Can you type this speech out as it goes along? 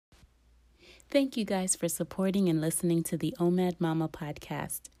Thank you guys for supporting and listening to the OMAD Mama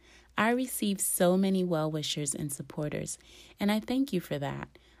podcast. I receive so many well-wishers and supporters, and I thank you for that.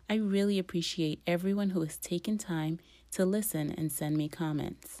 I really appreciate everyone who has taken time to listen and send me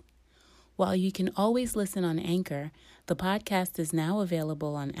comments. While you can always listen on Anchor, the podcast is now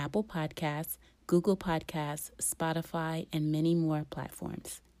available on Apple Podcasts, Google Podcasts, Spotify, and many more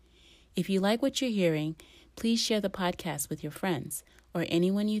platforms. If you like what you're hearing, please share the podcast with your friends or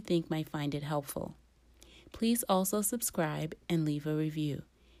anyone you think might find it helpful. Please also subscribe and leave a review.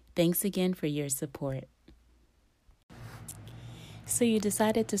 Thanks again for your support. So you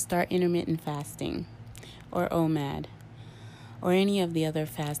decided to start intermittent fasting, or OMAD, or any of the other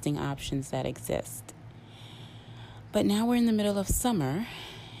fasting options that exist. But now we're in the middle of summer,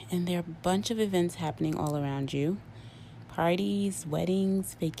 and there are a bunch of events happening all around you. Parties,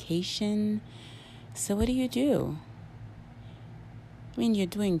 weddings, vacation. So what do? You're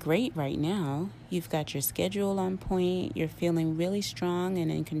doing great right now. You've got your schedule on point. You're feeling really strong and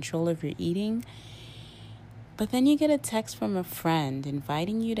in control of your eating. But then you get a text from a friend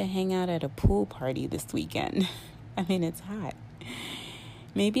inviting you to hang out at a pool party this weekend. It's hot.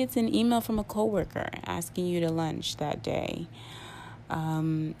 Maybe it's an email from a coworker asking you to lunch that day.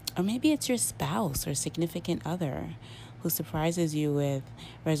 Or maybe it's your spouse or significant other who surprises you with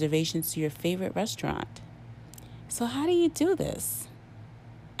reservations to your favorite restaurant. So how do you do this?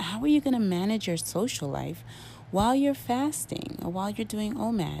 How are you going to manage your social life while you're fasting or while you're doing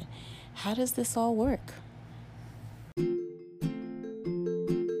OMAD? How does this all work?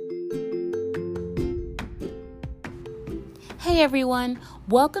 Hey everyone,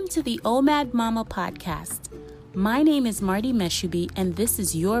 welcome to the OMAD Mama podcast. My name is Marty Meshubi, and this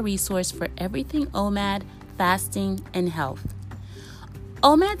is your resource for everything OMAD, fasting, and health.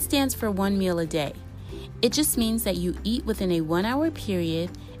 OMAD stands for 1 meal a day. It just means that you eat within a 1-hour period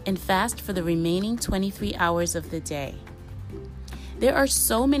and fast for the remaining 23 hours of the day. There are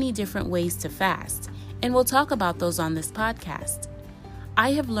so many different ways to fast, and we'll talk about those on this podcast.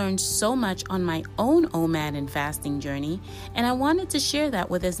 I have learned so much on my own OMAD and fasting journey, and I wanted to share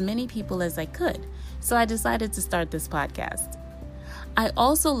that with as many people as I could, so I decided to start this podcast. I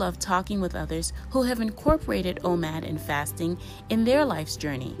also love talking with others who have incorporated OMAD and fasting in their life's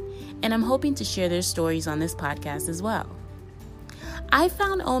journey, and I'm hoping to share their stories on this podcast as well. I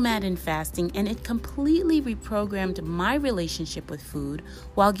found OMAD and fasting, and it completely reprogrammed my relationship with food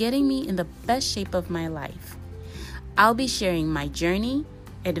while getting me in the best shape of my life. I'll be sharing my journey,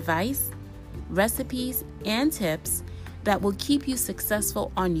 advice, recipes, and tips that will keep you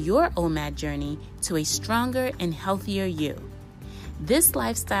successful on your OMAD journey to a stronger and healthier you. This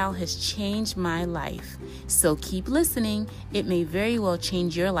lifestyle has changed my life, so keep listening. It may very well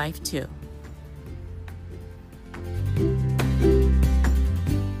change your life too.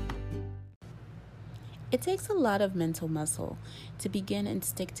 It takes a lot of mental muscle to begin and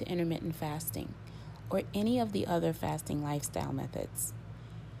stick to intermittent fasting or any of the other fasting lifestyle methods.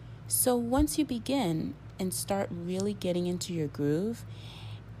 So once you begin and start really getting into your groove,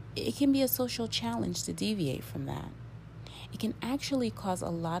 it can be a social challenge to deviate from that. It can actually cause a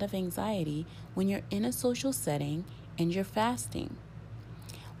lot of anxiety when you're in a social setting and you're fasting.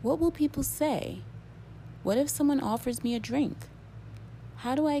 What will people say? What if someone offers me a drink?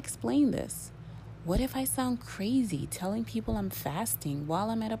 How do I explain this? What if I sound crazy telling people I'm fasting while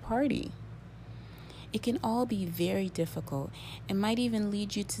I'm at a party? It can all be very difficult and might even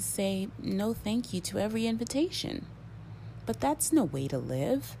lead you to say no thank you to every invitation. But that's no way to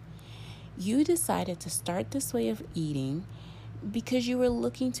live. You decided to start this way of eating because you were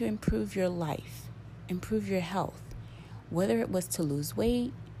looking to improve your life, improve your health, whether it was to lose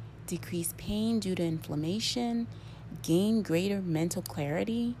weight, decrease pain due to inflammation, gain greater mental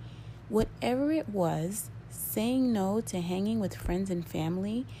clarity. Whatever it was, saying no to hanging with friends and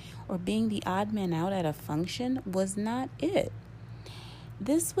family or being the odd man out at a function was not it.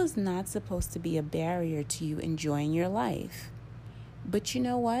 This was not supposed to be a barrier to you enjoying your life. But you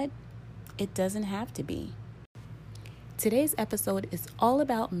know what? It doesn't have to be. Today's episode is all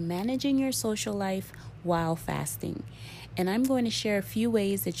about managing your social life while fasting. And I'm going to share a few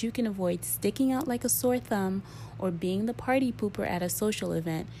ways that you can avoid sticking out like a sore thumb or being the party pooper at a social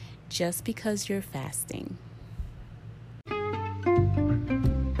event just because you're fasting.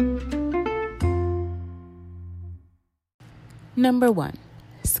 Number 1,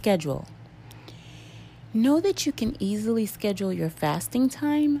 schedule. Know that you can easily schedule your fasting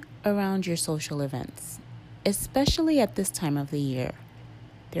time around your social events, especially at this time of the year.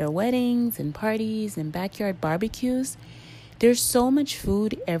 There are weddings and parties and backyard barbecues. There's so much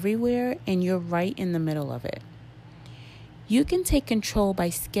food everywhere, and you're right in the middle of it. You can take control by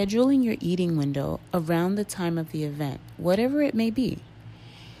scheduling your eating window around the time of the event, whatever it may be,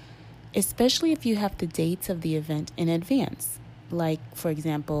 especially if you have the dates of the event in advance, like, for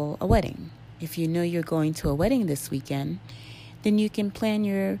example, a wedding. If you know you're going to a wedding this weekend, then you can plan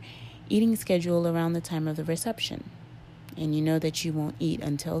your eating schedule around the time of the reception, and you know that you won't eat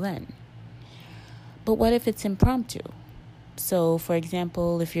until then. But what if it's impromptu? So, for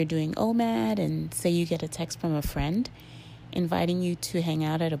example, if you're doing OMAD and say you get a text from a friend inviting you to hang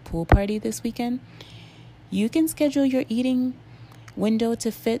out at a pool party this weekend, you can schedule your eating window to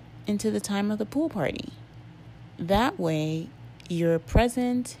fit into the time of the pool party. That way, you're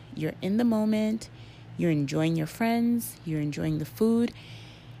present, you're in the moment, you're enjoying your friends, you're enjoying the food,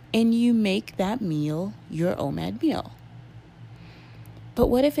 and you make that meal your OMAD meal. But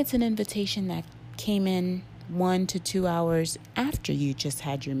what if it's an invitation that came in 1 to 2 hours after you just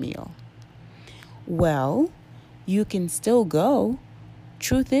had your meal? Well, you can still go.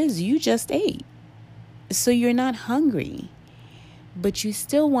 Truth is, you just ate. So you're not hungry, but you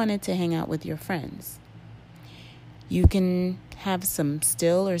still wanted to hang out with your friends. You can have some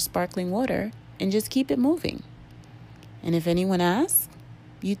still or sparkling water and just keep it moving. And if anyone asks,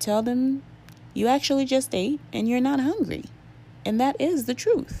 you tell them you actually just ate and you're not hungry. And that is the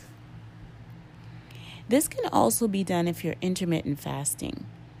truth. This can also be done if you're intermittent fasting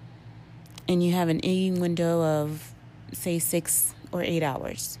and you have an eating window of, say, 6 or 8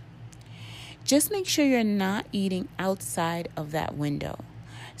 hours. Just make sure you're not eating outside of that window.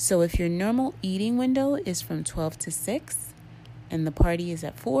 So if your normal eating window is from 12 to 6 and the party is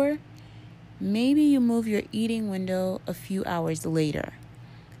at 4, maybe you move your eating window a few hours later.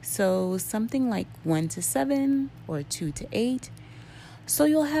 So something like 1 to 7 or 2 to 8. So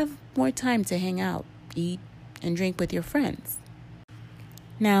you'll have more time to hang out, eat, and drink with your friends.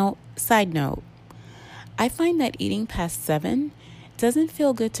 Now, side note, I find that eating past 7 doesn't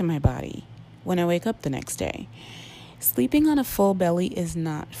feel good to my body when I wake up the next day. Sleeping on a full belly is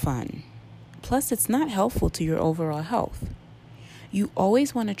not fun. Plus, it's not helpful to your overall health. You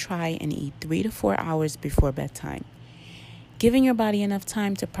always want to try and eat 3 to 4 hours before bedtime, giving your body enough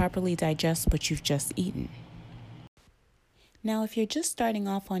time to properly digest what you've just eaten. Now, if you're just starting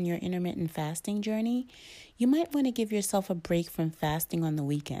off on your intermittent fasting journey, you might want to give yourself a break from fasting on the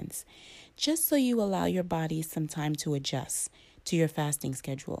weekends, just so you allow your body some time to adjust to your fasting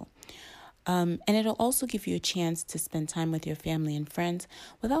schedule. And it'll also give you a chance to spend time with your family and friends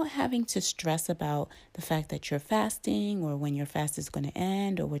without having to stress about the fact that you're fasting or when your fast is going to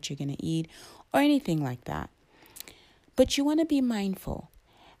end or what you're going to eat or anything like that. But you want to be mindful.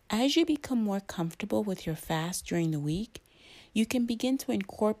 As you become more comfortable with your fast during the week, you can begin to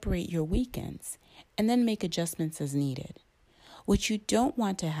incorporate your weekends and then make adjustments as needed. What you don't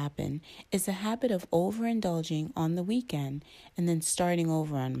want to happen is a habit of overindulging on the weekend and then starting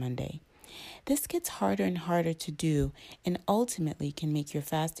over on Monday. This gets harder and harder to do and ultimately can make your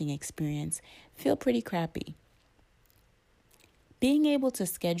fasting experience feel pretty crappy. Being able to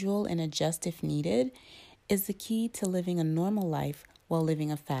schedule and adjust if needed is the key to living a normal life while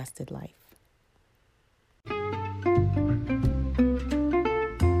living a fasted life.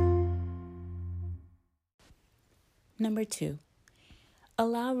 Number 2,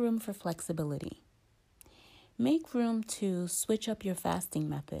 allow room for flexibility. Make room to switch up your fasting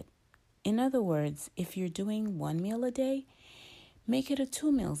method. In other words, if you're doing 1 meal a day, make it a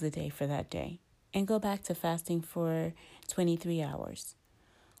 2 meals a day for that day and go back to fasting for 23 hours.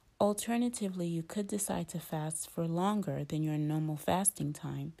 Alternatively, you could decide to fast for longer than your normal fasting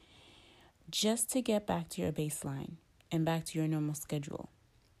time just to get back to your baseline and back to your normal schedule.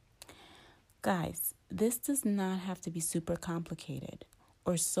 Guys, this does not have to be super complicated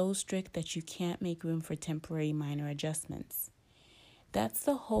or so strict that you can't make room for temporary minor adjustments. That's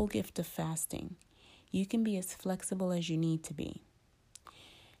the whole gift of fasting. You can be as flexible as you need to be.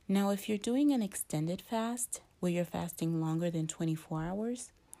 Now, if you're doing an extended fast where you're fasting longer than 24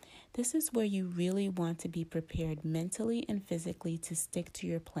 hours, this is where you really want to be prepared mentally and physically to stick to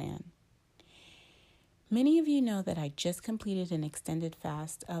your plan. Many of you know that I just completed an extended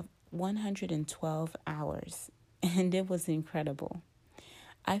fast of 112 hours, and it was incredible.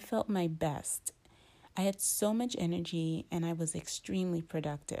 I felt my best. I had so much energy, and I was extremely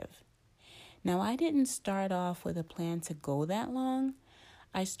productive. Now, I didn't start off with a plan to go that long.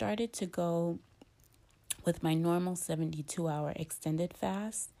 I started to go with my normal 72-hour extended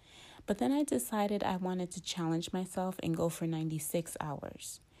fast, but then I decided I wanted to challenge myself and go for 96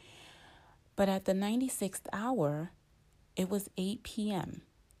 hours. But at the 96th hour, it was 8 p.m.,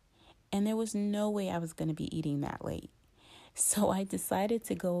 and there was no way I was going to be eating that late. So I decided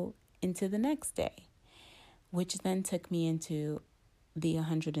to go into the next day. which then took me into the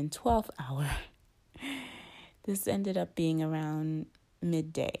 112th hour. This ended up being around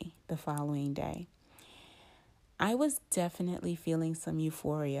midday the following day. I was definitely feeling some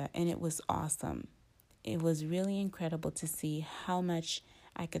euphoria, and it was awesome. It was really incredible to see how much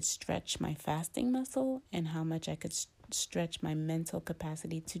I could stretch my fasting muscle and how much I could stretch my mental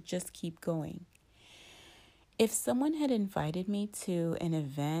capacity to just keep going. If someone had invited me to an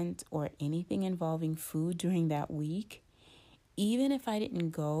event or anything involving food during that week, even if I didn't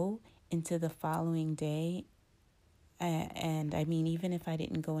go into the following day, even if I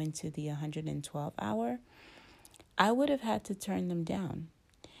didn't go into the 112th hour, I would have had to turn them down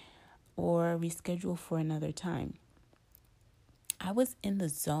or reschedule for another time. I was in the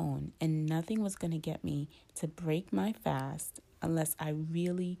zone, and nothing was going to get me to break my fast unless I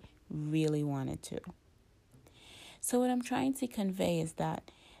really, really wanted to. So what I'm trying to convey is that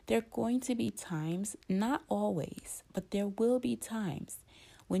there are going to be times, not always, but there will be times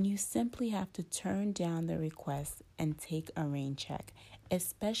when you simply have to turn down the request and take a rain check,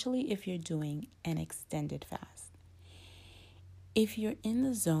 especially if you're doing an extended fast. If you're in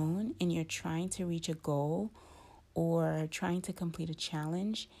the zone and you're trying to reach a goal or trying to complete a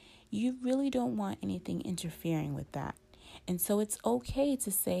challenge, you really don't want anything interfering with that. And so it's okay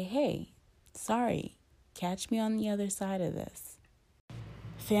to say, hey, sorry, catch me on the other side of this.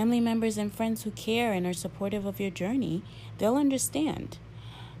 Family members and friends who care and are supportive of your journey, they'll understand.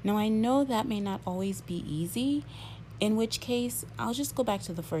 Now, I know that may not always be easy, in which case, I'll just go back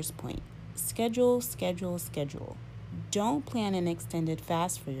to the first point. Schedule. Don't plan an extended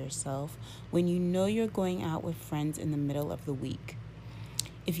fast for yourself when you know you're going out with friends in the middle of the week.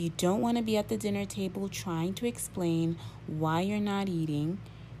 If you don't want to be at the dinner table trying to explain why you're not eating,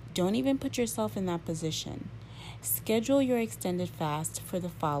 don't even put yourself in that position. Schedule your extended fast for the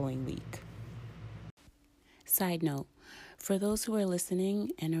following week. Side note, for those who are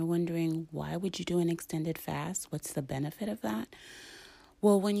listening and are wondering, why would you do an extended fast? What's the benefit of that?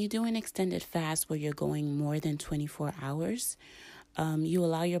 Well, when you do an extended fast where you're going more than 24 hours, you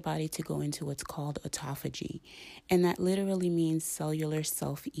allow your body to go into what's called autophagy. And that literally means cellular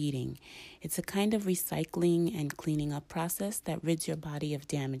self-eating. It's a kind of recycling and cleaning up process that rids your body of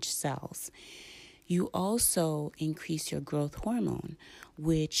damaged cells. You also increase your growth hormone,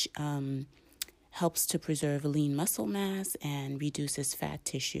 which helps to preserve lean muscle mass and reduces fat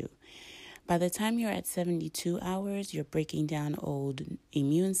tissue. By the time you're at 72 hours, you're breaking down old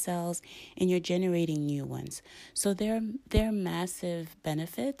immune cells and you're generating new ones. So there are massive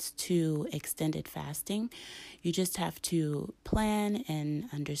benefits to extended fasting. You just have to plan and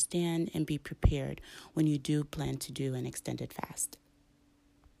understand and be prepared when you do plan to do an extended fast.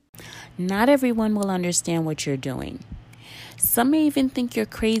 Not everyone will understand what you're doing. Some may even think you're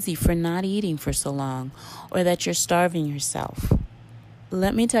crazy for not eating for so long or that you're starving yourself.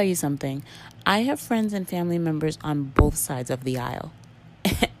 Let me tell you something. I have friends and family members on both sides of the aisle.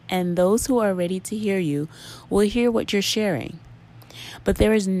 And those who are ready to hear you will hear what you're sharing. But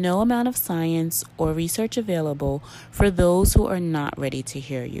there is no amount of science or research available for those who are not ready to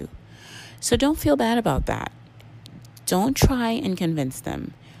hear you. So don't feel bad about that. Don't try and convince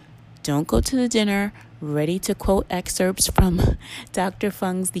them. Don't go to the dinner ready to quote excerpts from Dr.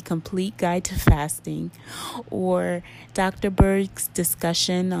 Fung's The Complete Guide to Fasting or Dr. Berg's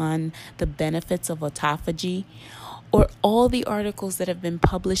discussion on the benefits of autophagy or all the articles that have been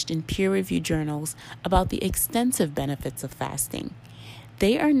published in peer-reviewed journals about the extensive benefits of fasting.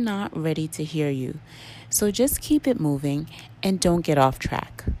 They are not ready to hear you. So just keep it moving and don't get off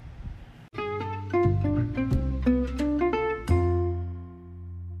track.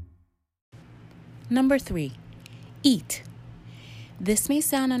 Number 3, eat. This may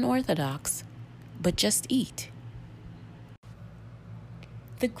sound unorthodox, but just eat.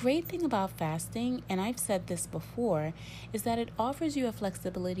 The great thing about fasting, and I've said this before, is that it offers you a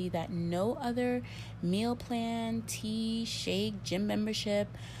flexibility that no other meal plan, tea, shake, gym membership,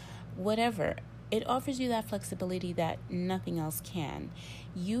 whatever, it offers you that flexibility that nothing else can.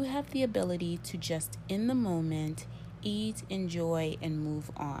 You have the ability to just in the moment eat, enjoy, and move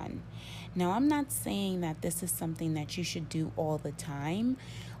on. Now, I'm not saying that this is something that you should do all the time,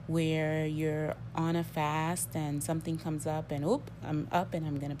 where you're on a fast and something comes up and I'm up and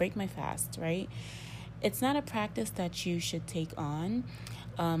I'm going to break my fast, right? It's not a practice that you should take on.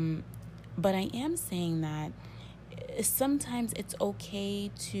 But I am saying that sometimes it's okay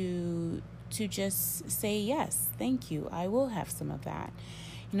to just say, yes, thank you, I will have some of that.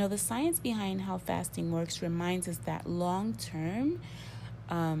 You know, the science behind how fasting works reminds us that long term,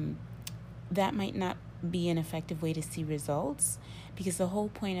 that might not be an effective way to see results, because the whole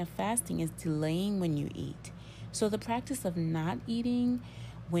point of fasting is delaying when you eat. So the practice of not eating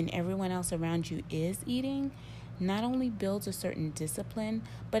when everyone else around you is eating not only builds a certain discipline,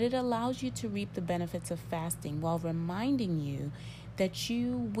 but it allows you to reap the benefits of fasting while reminding you that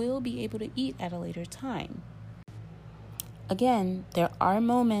you will be able to eat at a later time. Again, there are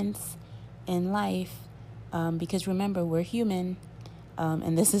moments in life, because remember, we're human,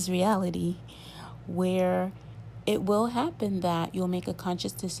 and this is reality, where it will happen that you'll make a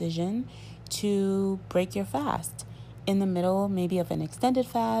conscious decision to break your fast in the middle, maybe of an extended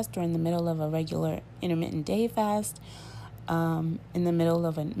fast, or in the middle of a regular intermittent day fast. In the middle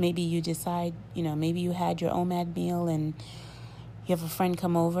of maybe you decide, maybe you had your OMAD meal and you have a friend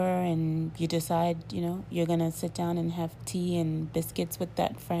come over and you decide, you're going to sit down and have tea and biscuits with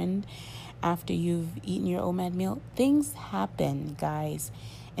that friend after you've eaten your OMAD meal. Things happen, guys.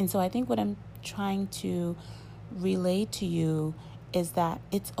 And so I think what I'm trying to relay to you is that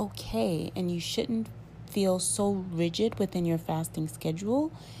it's okay, and you shouldn't feel so rigid within your fasting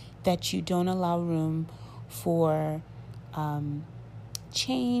schedule that you don't allow room for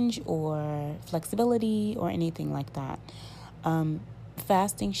change or flexibility or anything like that.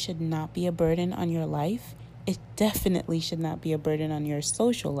 Fasting should not be a burden on your life. It definitely should not be a burden on your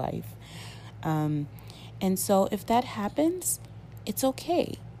social life. And so if that happens, it's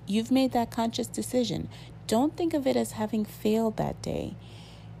okay. You've made that conscious decision. Don't think of it as having failed that day.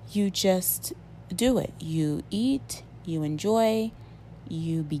 You just do it. You eat, you enjoy,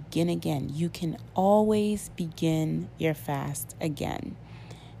 you begin again. You can always begin your fast again.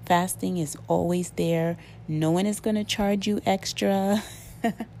 Fasting is always there. No one is going to charge you extra.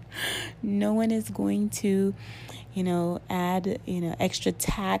 No one is going to, add, extra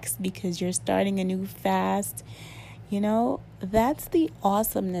tax because you're starting a new fast. That's the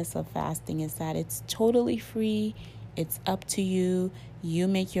awesomeness of fasting, is that it's totally free. It's up to you. You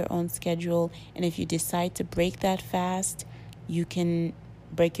make your own schedule. And if you decide to break that fast, you can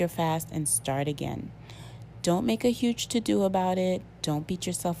break your fast and start again. Don't make a huge to-do about it. Don't beat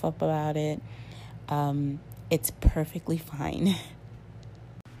yourself up about it. It's perfectly fine.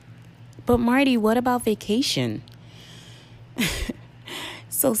 But Marty, what about vacation?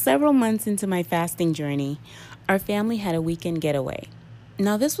 So several months into my fasting journey, our family had a weekend getaway.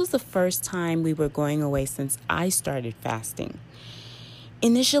 Now, this was the first time we were going away since I started fasting.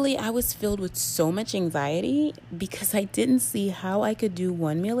 Initially, I was filled with so much anxiety because I didn't see how I could do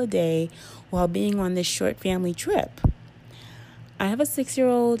one meal a day while being on this short family trip. I have a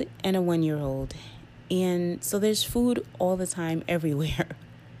 6-year-old and a 1-year-old, and so there's food all the time everywhere.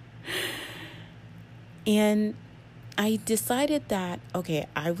 And I decided that, okay,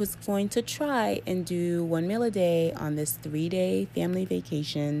 I was going to try and do one meal a day on this 3-day family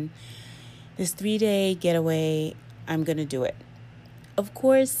vacation, this 3-day getaway. I'm going to do it. Of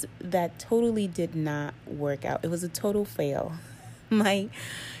course, that totally did not work out. It was a total fail. As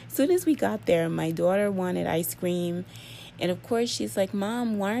soon as we got there, my daughter wanted ice cream. And of course, she's like,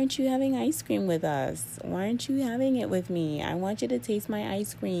 Mom, why aren't you having ice cream with us? Why aren't you having it with me? I want you to taste my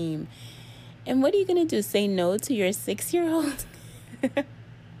ice cream. And what are you going to do? Say no to your 6-year-old? So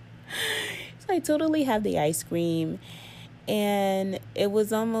I totally had the ice cream. And it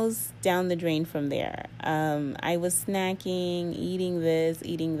was almost down the drain from there. I was snacking, eating this,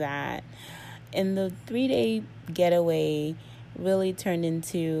 eating that. And the 3-day getaway really turned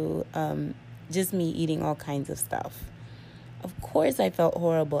into just me eating all kinds of stuff. Of course, I felt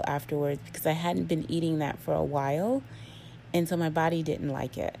horrible afterwards because I hadn't been eating that for a while. And so my body didn't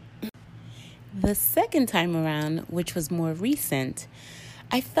like it. The second time around, which was more recent,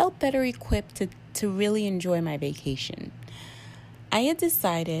 I felt better equipped to really enjoy my vacation. I had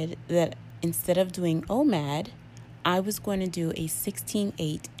decided that instead of doing OMAD, I was going to do a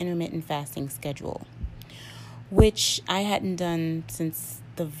 16/8 intermittent fasting schedule, which I hadn't done since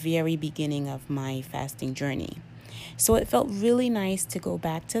the very beginning of my fasting journey. So it felt really nice to go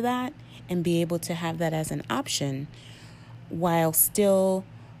back to that and be able to have that as an option while still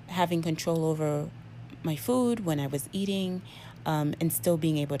having control over my food when I was eating, and still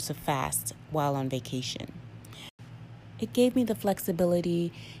being able to fast while on vacation. It gave me the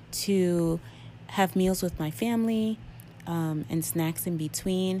flexibility to have meals with my family, and snacks in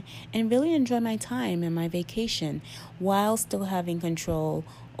between, and really enjoy my time and my vacation while still having control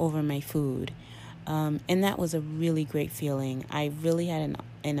over my food. And that was a really great feeling. I really had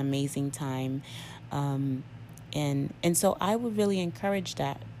an amazing time. And so I would really encourage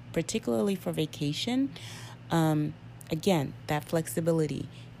that, particularly for vacation. Again, that flexibility,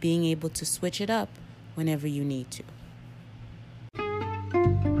 being able to switch it up whenever you need to.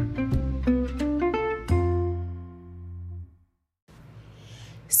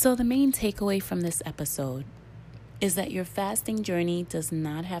 So the main takeaway from this episode is that your fasting journey does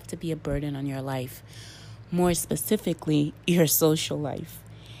not have to be a burden on your life, more specifically, your social life.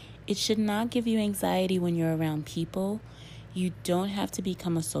 It should not give you anxiety when you're around people. You don't have to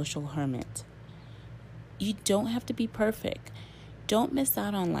become a social hermit. You don't have to be perfect. Don't miss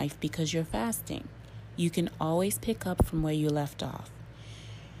out on life because you're fasting. You can always pick up from where you left off.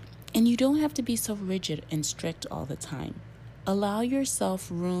 And you don't have to be so rigid and strict all the time. Allow yourself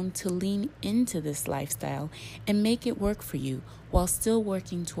room to lean into this lifestyle and make it work for you while still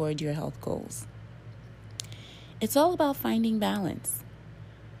working toward your health goals. It's all about finding balance.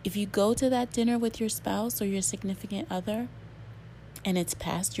 If you go to that dinner with your spouse or your significant other and it's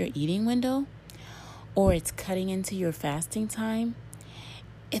past your eating window, or it's cutting into your fasting time,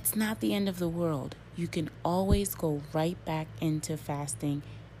 it's not the end of the world. You can always go right back into fasting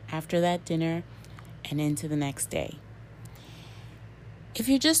after that dinner and into the next day. If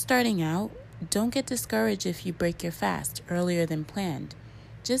you're just starting out, don't get discouraged if you break your fast earlier than planned.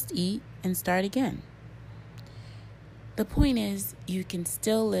 Just eat and start again. The point is, you can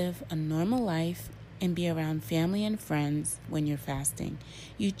still live a normal life and be around family and friends when you're fasting.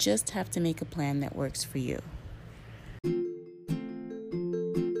 You just have to make a plan that works for you.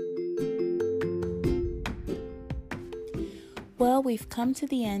 Well, we've come to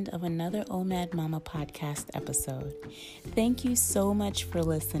the end of another OMAD Mama podcast episode. Thank you so much for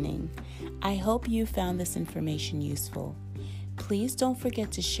listening. I hope you found this information useful. Please don't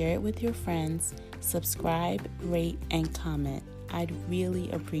forget to share it with your friends, subscribe, rate, and comment. I'd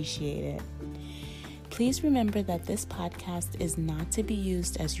really appreciate it. Please remember that this podcast is not to be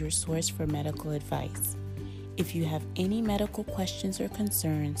used as your source for medical advice. If you have any medical questions or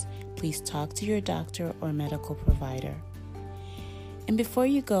concerns, please talk to your doctor or medical provider. And before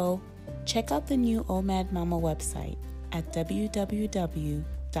you go, check out the new OMAD Mama website at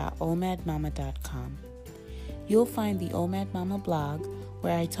www.omadmama.com. You'll find the OMAD Mama blog,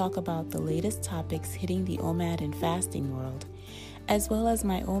 where I talk about the latest topics hitting the OMAD and fasting world, as well as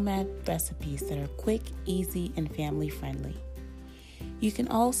my OMAD recipes that are quick, easy, and family-friendly. You can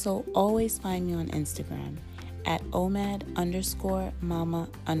also always find me on Instagram at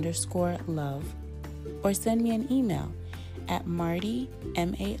OMAD_mama_love, or send me an email at Martie,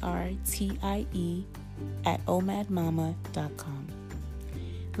 MARTIE, @omadmama.com.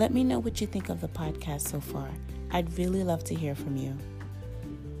 Let me know what you think of the podcast so far. I'd really love to hear from you.